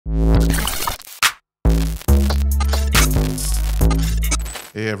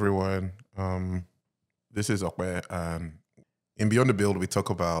Hey everyone, this is Ope, and in Beyond the Build, we talk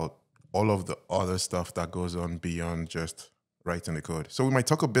about all of the other stuff that goes on beyond just writing the code. So we might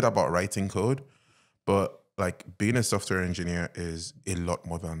talk a bit about writing code, but like being a software engineer is a lot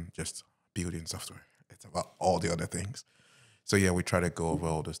more than just building software. It's about all the other things. So yeah, we try to go over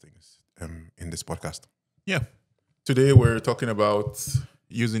all those things in this podcast. Yeah. Today we're talking about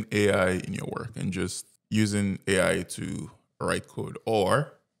using AI in your work and just using AI to write code,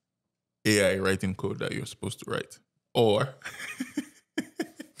 or AI writing code that you're supposed to write, or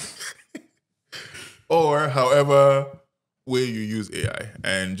or however way you use AI,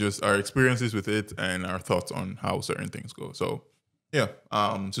 and just our experiences with it and our thoughts on how certain things go. So yeah,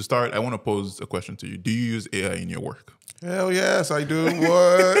 to start, I want to pose a question to you. Do you use AI in your work? Hell yes, I do.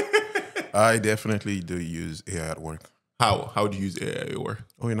 What? I definitely do use AI at work. How do you use AI at your work?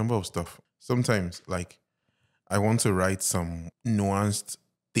 Oh, a number of stuff. Sometimes, like, I want to write some nuanced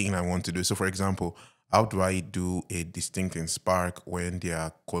thing I want to do. So, for example, how do I do a distinct in Spark when there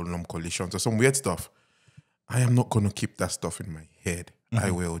are column collisions or some weird stuff? I am not going to keep that stuff in my head. I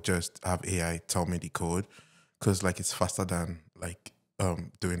will just have AI tell me the code because, like, it's faster than, like,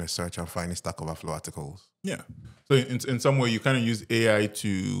 doing a search and finding Stack Overflow articles. Yeah. So in some way, you kind of use AI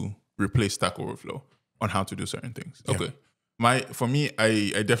to replace Stack Overflow on how to do certain things. Yeah. Okay. For me,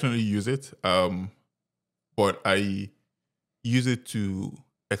 I definitely use it. But I use it to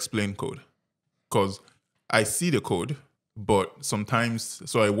explain code because I see the code, but sometimes,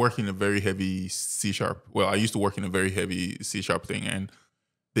 so I work in a very heavy C#. Well, I used to work in a very heavy C# thing, and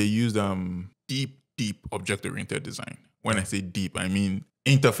they used deep object-oriented design. When I say deep, I mean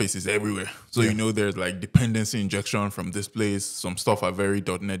interfaces everywhere. So, you know, there's like dependency injection from this place. Some stuff are very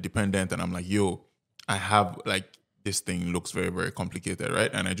 .NET dependent. And I'm like, yo, I have like, this thing looks very, very complicated,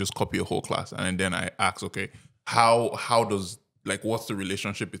 right? And I just copy a whole class. And then I ask, okay, how does, like, what's the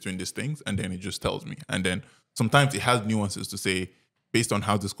relationship between these things? And then it just tells me. And then sometimes it has nuances to say, based on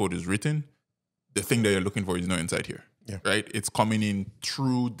how this code is written, the thing that you're looking for is not inside here, right? It's coming in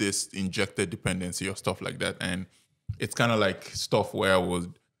through this injected dependency or stuff like that. And it's kind of like stuff where I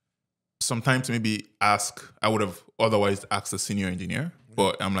would sometimes maybe I would have otherwise asked a senior engineer,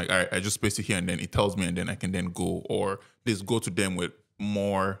 but I'm like, all right, I just paste it here and then it tells me and then I can then go, or just go to them with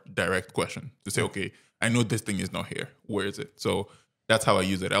more direct question to say, okay, I know this thing is not here. Where is it? So that's how I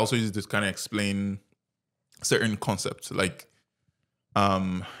use it. I also use it to kind of explain certain concepts, like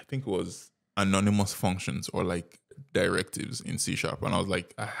I think it was anonymous functions or like directives in C#. And I was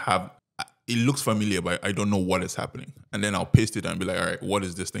like, it looks familiar, but I don't know what is happening. And then I'll paste it and be like, all right, what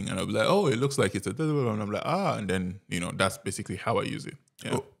is this thing? And I'll be like, oh, it looks like it's a, and I'm like, and then, you know, that's basically how I use it.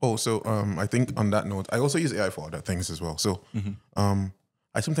 Yeah. So I think on that note, I also use AI for other things as well. So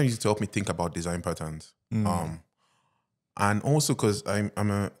I sometimes use it to help me think about design patterns. And also because I'm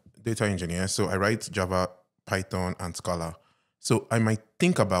a data engineer, so I write Java, Python, and Scala. So I might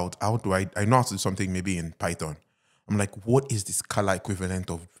think about how do I know how to do something maybe in Python. I'm like, what is the Scala equivalent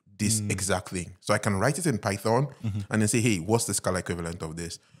of this exact thing? So I can write it in Python and then say, hey, what's the Scala equivalent of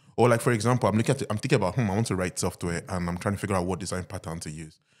this? Or like, for example, I'm thinking about, I want to write software and I'm trying to figure out what design pattern to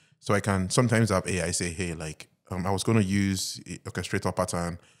use. So I can sometimes have AI say, hey, like, I was going to use orchestrator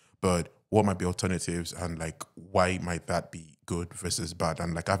pattern, but what might be alternatives and like, why might that be good versus bad?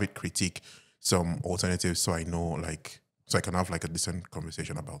 And like, have it critique some alternatives so I know, like, so I can have like a decent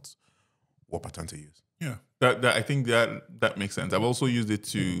conversation about what pattern to use. Yeah, that I think that makes sense. I've also used it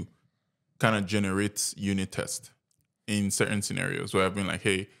to kind of generate unit tests in certain scenarios where I've been like,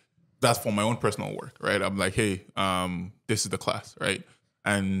 hey, that's for my own personal work, right? I'm like, hey, this is the class, right?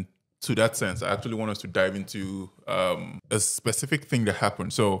 And to that sense, I actually want us to dive into a specific thing that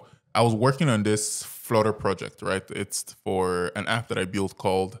happened. So I was working on this Flutter project, right? It's for an app that I built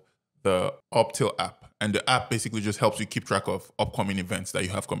called the Optil app. And the app basically just helps you keep track of upcoming events that you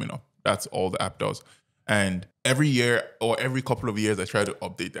have coming up. That's all the app does. And every year or every couple of years, I try to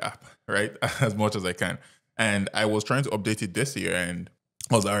update the app, right? As much as I can. And I was trying to update it this year. And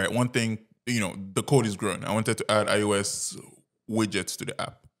I was like, all right, one thing, you know, the code is growing. I wanted to add iOS widgets to the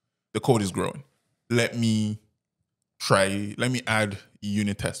app. The code is growing. Let me add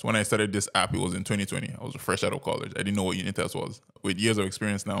unit tests. When I started this app, it was in 2020. I was fresh out of college. I didn't know what unit test was. With years of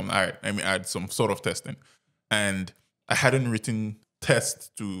experience now, I'm like, all right, let me add some sort of testing. And I hadn't written tests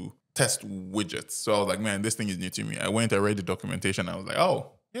to test widgets. So I was like, man, this thing is new to me. I went, I read the documentation. I was like,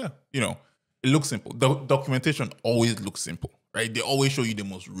 oh, yeah, you know, it looks simple. The documentation always looks simple, right? They always show you the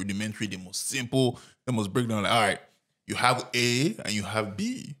most rudimentary, the most simple, the most breakdown. Like, all right, you have A and you have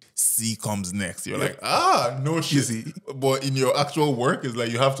B. C comes next. You're like, no shit. Easy. But in your actual work, it's like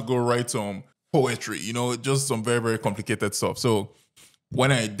you have to go write some poetry, you know, just some very, very complicated stuff. So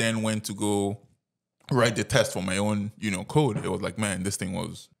when I then went to go write the test for my own, code, it was like, man,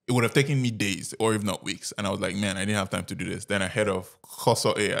 it would have taken me days or if not weeks. And I was like, man, I didn't have time to do this. Then I heard of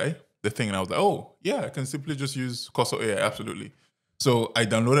Cursor AI, the thing, and I was like, oh, yeah, I can simply just use Cursor AI, absolutely. So I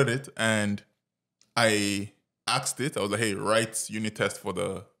downloaded it and I asked it, I was like, hey, write unit test for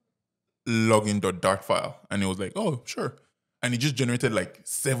the login.dart file. And it was like, oh, sure. And it just generated like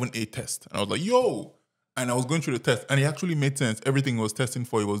 7-8 tests. And I was like, yo. And I was going through the test and it actually made sense. Everything it was testing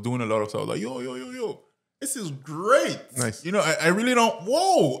for, it was doing a lot of stuff. I was like, yo. This is great. Nice. I really don't,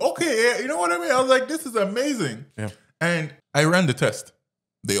 whoa, okay. You know what I mean? I was like, this is amazing. Yeah. And I ran the test.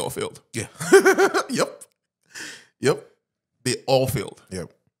 They all failed. Yeah. Yep. They all failed.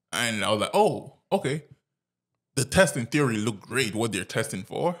 Yep. And I was like, oh, okay. The test in theory looked great, what they're testing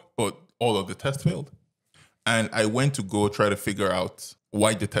for, but all of the tests failed. And I went to go try to figure out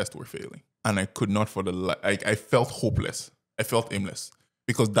why the tests were failing. And I could not for the life. I felt hopeless. I felt aimless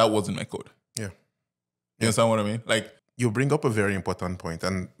because that wasn't my code. Yeah. You understand what I mean? Like, you bring up a very important point,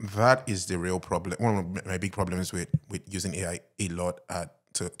 and that is the real problem. One of my big problems with using AI a lot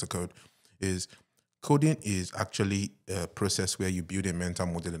to code is coding is actually a process where you build a mental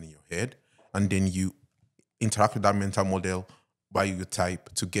model in your head, and then you interact with that mental model by you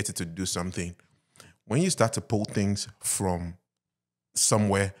type to get it to do something. When you start to pull things from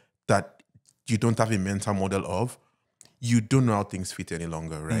somewhere that you don't have a mental model of, you don't know how things fit any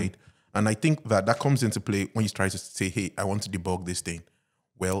longer, right? And I think that comes into play when you try to say, hey, I want to debug this thing.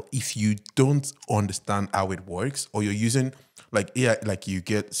 Well, if you don't understand how it works, or you're using like AI, like you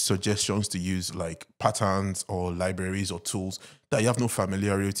get suggestions to use like patterns or libraries or tools that you have no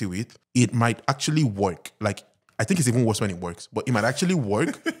familiarity with, it might actually work. Like, I think it's even worse when it works, but it might actually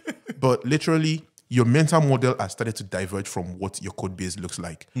work. But literally, your mental model has started to diverge from what your code base looks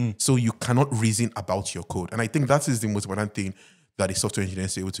like. So you cannot reason about your code. And I think that is the most important thing that a software engineer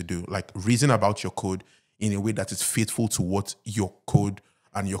is able to do, like reason about your code in a way that is faithful to what your code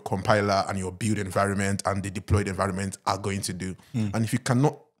and your compiler and your build environment and the deployed environment are going to do. And if you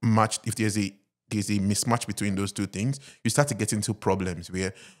cannot match, if there's a mismatch between those two things, you start to get into problems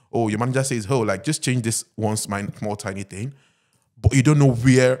where, oh, your manager says, oh, like just change this one small tiny thing, but you don't know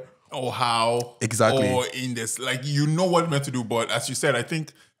where or how exactly, or in this, like, you know what meant to do. But as you said, I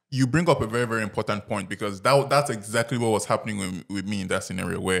think you bring up a very, very important point, because that's exactly what was happening with me in that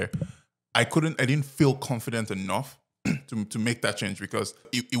scenario, where I didn't feel confident enough to make that change, because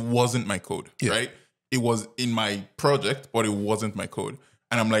it wasn't my code, right? It was in my project, but it wasn't my code.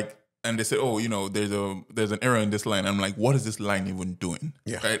 And I'm like, and they said, oh, there's an error in this line. I'm like, what is this line even doing?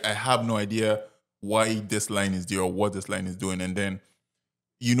 Yeah. Right? I have no idea why this line is there or what this line is doing. And then,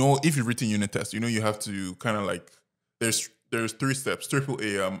 if you've written unit tests, you have to kind of like, there's 3 steps,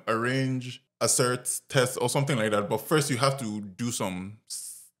 AAA, arrange, assert, test, or something like that. But first you have to do some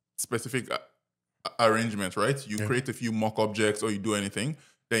specific arrangements, right? You create a few mock objects, or you do anything.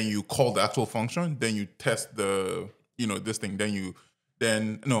 Then you call the actual function. Then you test the, this thing.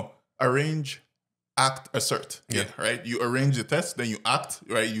 Arrange, act, assert. Yeah, right? You arrange the test, then you act,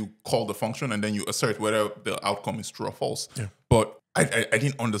 right? You call the function, and then you assert whether the outcome is true or false. Yeah. But I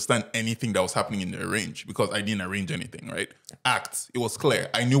didn't understand anything that was happening in the arrange, because I didn't arrange anything, right? Act, it was clear.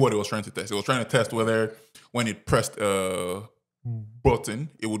 I knew what it was trying to test. It was trying to test whether when it pressed a button,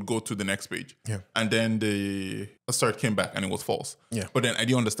 it would go to the next page. Yeah. And then the assert came back and it was false. Yeah. But then I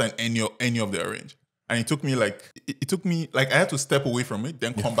didn't understand any of the arrange. And it took me I had to step away from it,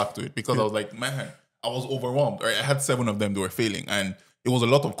 then come back to it, because I was like, man, I was overwhelmed. Right? I had 7 of them that were failing, and it was a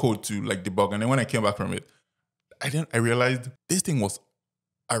lot of code to like debug. And then when I came back from it, I realized this thing was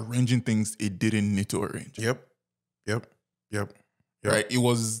arranging things it didn't need to arrange. Yep. Right? It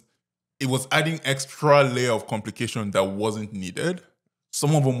was adding extra layer of complication that wasn't needed.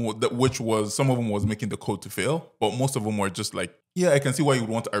 Some of them was making the code to fail, but most of them were just like, yeah, I can see why you would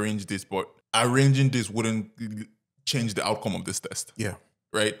want to arrange this, but arranging this wouldn't change the outcome of this test. Yeah.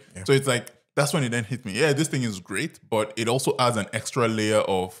 Right? Yeah. So it's like, that's when it then hit me. Yeah, this thing is great, but it also adds an extra layer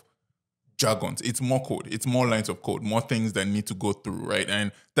of jargons. It's more code. It's more lines of code, more things that need to go through, right?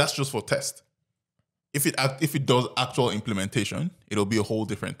 And that's just for test. If it does actual implementation, it'll be a whole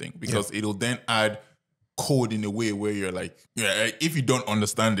different thing, because it'll then add code in a way where you're like, if you don't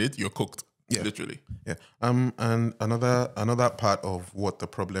understand it, you're cooked. Yeah. Literally. Yeah. And another part of what the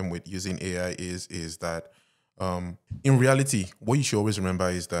problem with using AI is that in reality, what you should always remember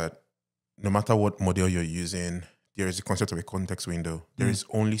is that no matter what model you're using, there is a concept of a context window. There is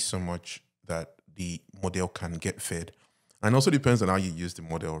only so much that the model can get fed. And also depends on how you use the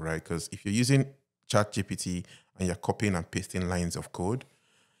model, right? Because if you're using ChatGPT and you're copying and pasting lines of code,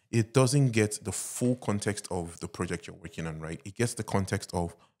 it doesn't get the full context of the project you're working on, right? It gets the context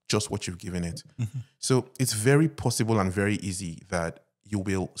of just what you've given it. So it's very possible and very easy that you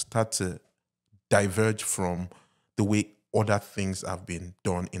will start to diverge from the way other things have been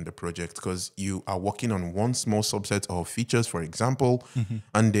done in the project because you are working on one small subset of features, for example,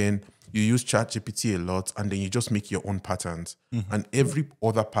 and then you use ChatGPT a lot, and then you just make your own patterns. And every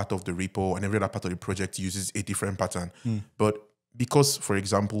other part of the repo and every other part of the project uses a different pattern. But because, for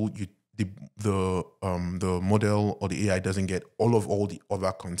example, the model or the AI doesn't get all the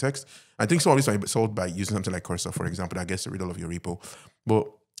other context, I think some of this might be solved by using something like Cursor, for example, that gets rid of your repo.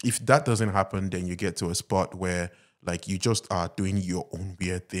 But if that doesn't happen, then you get to a spot where like you just are doing your own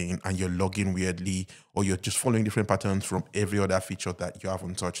weird thing and you're logging weirdly, or you're just following different patterns from every other feature that you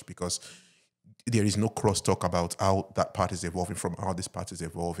haven't touched because there is no crosstalk about how that part is evolving from how this part is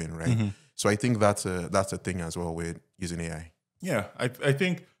evolving, right? So I think that's a thing as well with using AI. Yeah, I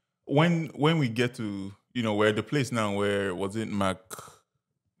think when we get to, we're at the place now where, was it Mark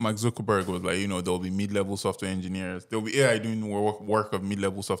Zuckerberg was like, there'll be mid-level software engineers. There'll be AI doing work of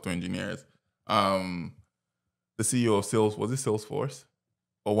mid-level software engineers. The CEO of Salesforce?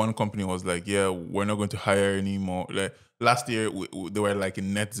 Or one company was like, yeah, we're not going to hire anymore. Like last year, they were like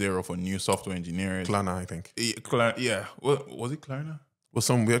in net zero for new software engineers. Klarna, I think. Yeah. Was it Klarna? Well,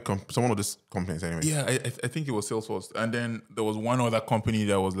 some weird some one of these companies anyway. Yeah, I think it was Salesforce. And then there was one other company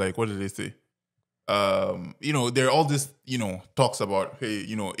that was like, what did they say? There are all this, talks about, hey,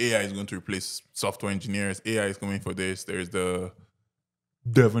 AI is going to replace software engineers. AI is coming for this. There's the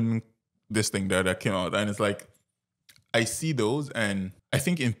Devon, this thing that came out. And it's like, I see those, and I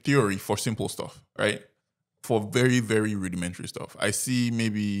think in theory for simple stuff, right? For very, very rudimentary stuff, I see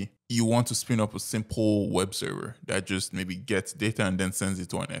maybe you want to spin up a simple web server that just maybe gets data and then sends it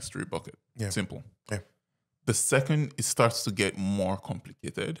to an S3 bucket. Yeah. Simple. Yeah. The second it starts to get more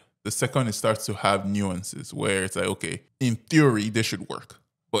complicated, the second it starts to have nuances where it's like, okay, in theory, they should work.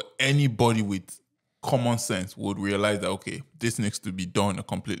 But anybody with common sense would realize that, okay, this needs to be done a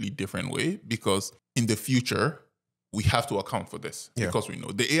completely different way because in the future, we have to account for this because we know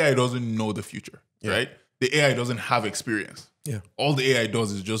the AI doesn't know the future, right? The AI doesn't have experience. Yeah. All the AI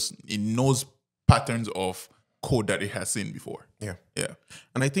does is just, it knows patterns of code that it has seen before. Yeah. Yeah.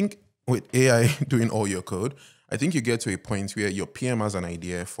 And I think with AI doing all your code, I think you get to a point where your PM has an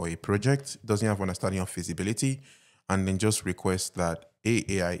idea for a project, doesn't have understanding of feasibility, and then just requests that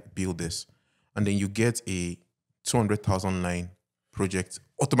AI build this. And then you get a 200,000 line project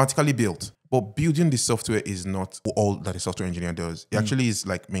automatically built. But building the software is not all that a software engineer does. It actually is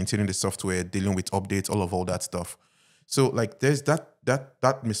like maintaining the software, dealing with updates, all that stuff. So like there's that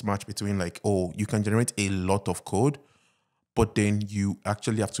mismatch between like, oh, you can generate a lot of code, but then you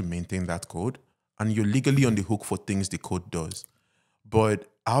actually have to maintain that code and you're legally on the hook for things the code does.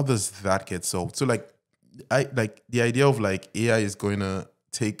 But how does that get solved? So like the idea of like AI is going to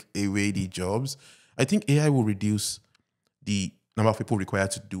take away the jobs. I think AI will reduce the number of people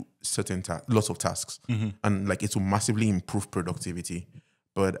required to do certain lots of tasks, and like it will massively improve productivity.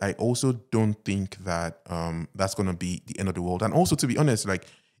 But I also don't think that that's going to be the end of the world. And also, to be honest, like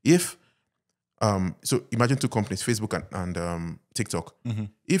if so imagine two companies, Facebook and TikTok.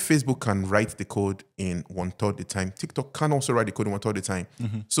 If Facebook can write the code in 1/3 the time, TikTok can also write the code in 1/3 the time.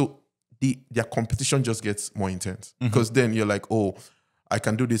 So their competition just gets more intense because then you're like, oh, I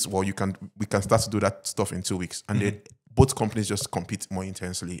can do this, well, we can start to do that stuff in 2 weeks, and then both companies just compete more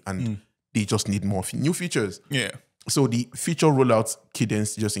intensely, and they just need more new features. Yeah. So the feature rollout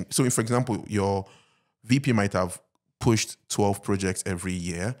cadence so if, for example, your VP might have pushed 12 projects every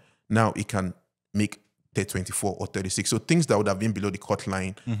year. Now it can make 24 or 36. So things that would have been below the cut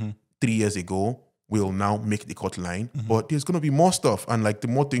line 3 years ago will now make the cut line. But there's going to be more stuff, and like the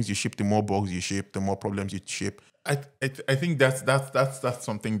more things you ship, the more bugs you ship, the more problems you ship. I think that's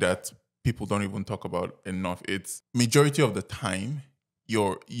something that people don't even talk about enough. It's majority of the time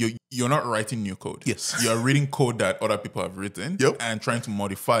you're not writing new code. Yes. You're reading code that other people have written and trying to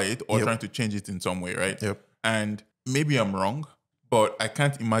modify it or trying to change it in some way, right? Yep. And maybe I'm wrong, but I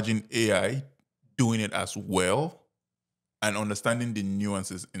can't imagine AI doing it as well and understanding the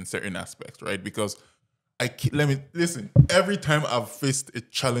nuances in certain aspects, right? Because let me listen. Every time I've faced a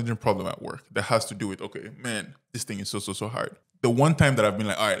challenging problem at work that has to do with, okay, man, this thing is so hard. The one time that I've been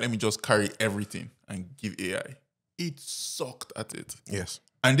like, all right, let me just carry everything and give AI, it sucked at it. Yes.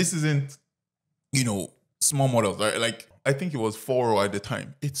 And this isn't, small models, right? Like, I think it was 4 at the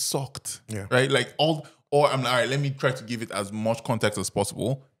time. It sucked. Yeah. Right? Like or I'm like, all right, let me try to give it as much context as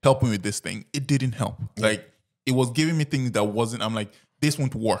possible. Help me with this thing. It didn't help. Yeah. Like, it was giving me things that wasn't, I'm like, this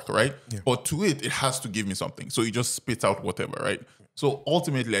won't work, right? Yeah. But to it has to give me something. So it just spits out whatever, right? So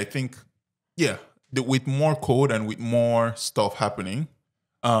ultimately, I think, with more code and with more stuff happening,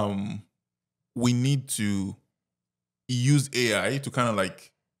 we need to use AI to kind of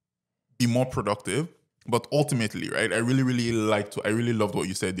like be more productive. But ultimately, right, I really loved what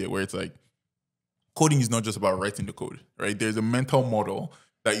you said there, where it's like, coding is not just about writing the code, right? There's a mental model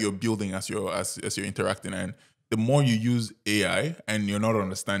that you're building as you're interacting, and the more you use AI and you're not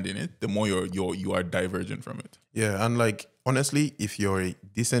understanding it, the more you are divergent from it. Yeah, and like honestly, if you're a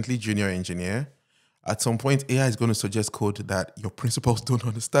decently junior engineer, at some point AI is going to suggest code that your principals don't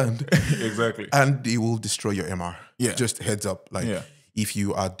understand. Exactly. And it will destroy your MR. Yeah. Just heads up. Like if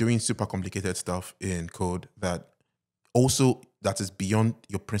you are doing super complicated stuff in code that is beyond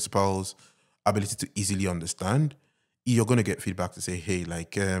your principal's ability to easily understand, you're going to get feedback to say, hey,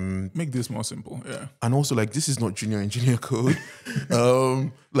 like make this more simple. Yeah. And also like, this is not junior engineer code.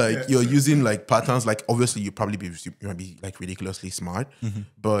 You're using like patterns, like obviously you might be like ridiculously smart,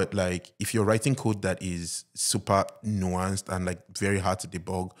 but like if you're writing code that is super nuanced and like very hard to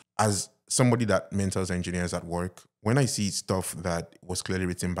debug, as somebody that mentors engineers at work, when I see stuff that was clearly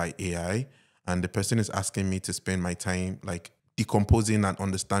written by AI and the person is asking me to spend my time like decomposing and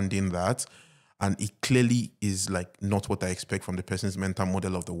understanding that, and it clearly is like not what I expect from the person's mental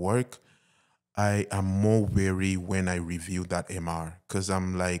model of the work, I am more wary when I review that MR, because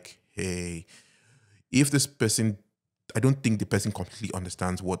I'm like, hey, if this person, I don't think the person completely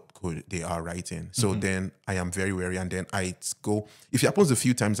understands what code they are writing. So then I am very wary, and then I go, if it happens a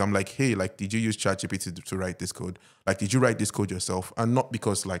few times, I'm like, hey, like, did you use ChatGPT to write this code? Like, did you write this code yourself? And not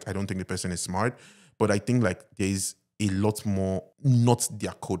because like I don't think the person is smart, but I think like there is a lot more, not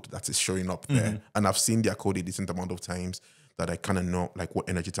their code that is showing up there. And I've seen their code a decent amount of times that I kind of know like what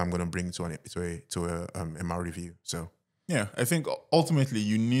energy I'm going to bring to a MR review. So yeah, I think ultimately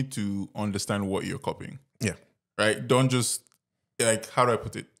you need to understand what you're copying. Yeah. Right? Don't just, like, how do I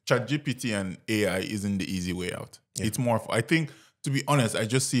put it? ChatGPT and AI isn't the easy way out. Yeah. It's more, I think, to be honest, I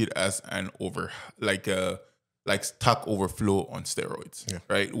just see it as an Stack Overflow on steroids,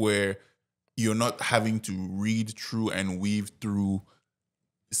 right? Where you're not having to read through and weave through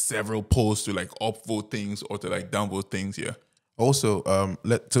several posts to like upvote things or to like downvote things. Yeah. Also,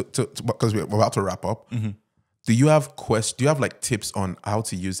 because we're about to wrap up, do you have like tips on how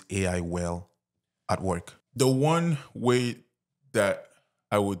to use AI well at work? The one way that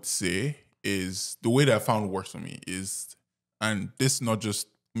I would say is, the way that I found works for me is, and this is not just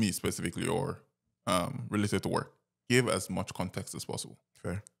me specifically or related to work, give as much context as possible.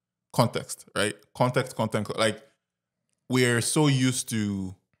 Fair. Context, right? Context. Like, we're so used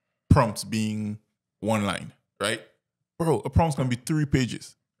to prompts being one line, right? Bro, a prompt can be 3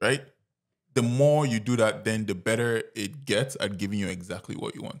 pages, right? The more you do that, then the better it gets at giving you exactly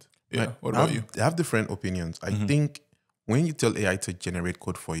what you want. Yeah. Right. What about you? I have different opinions. I think when you tell AI to generate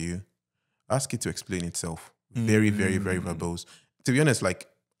code for you, ask it to explain itself. Very, very, very verbose. To be honest, like,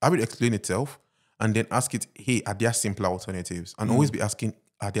 I would explain itself and then ask it, hey, are there simpler alternatives? And always be asking,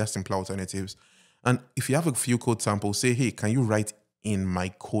 are there simpler alternatives? And if you have a few code samples, say, hey, can you write in my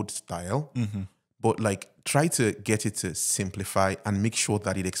code style? But like, try to get it to simplify and make sure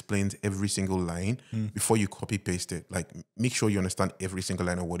that it explains every single line before you copy paste it. Like, make sure you understand every single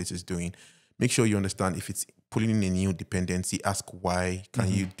line of what it is doing. Make sure you understand if it's pulling in a new dependency, ask why,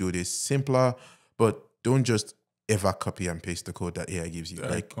 can you do this simpler? But don't just ever copy and paste the code that AI gives you.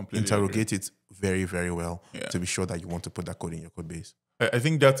 Like, interrogate it very, very well to be sure that you want to put that code in your code base. I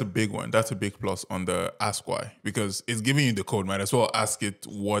think that's a big one. That's a big plus on the ask why, because it's giving you the code. Might as well ask it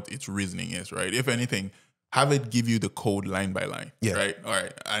what its reasoning is, right? If anything, have it give you the code line by line, right? All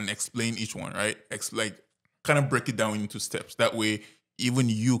right, and explain each one, right? Like, kind of break it down into steps. That way, even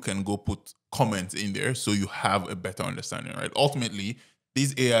you can go put comments in there so you have a better understanding, right? Ultimately,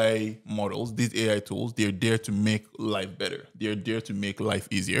 these AI models, these AI tools, they're there to make life better. They're there to make life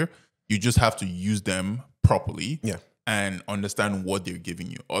easier. You just have to use them properly. Yeah. And understand what they're giving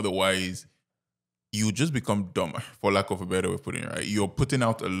you. Otherwise, you just become dumber, for lack of a better way of putting it, right? You're putting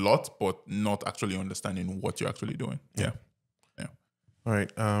out a lot, but not actually understanding what you're actually doing. Yeah. All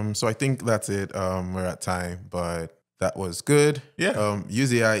right. So I think that's it. We're at time, but that was good. Yeah.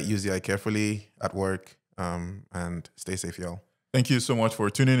 Use AI carefully at work, and stay safe, y'all. Thank you so much for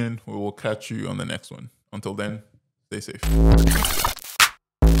tuning in. We will catch you on the next one. Until then, stay safe.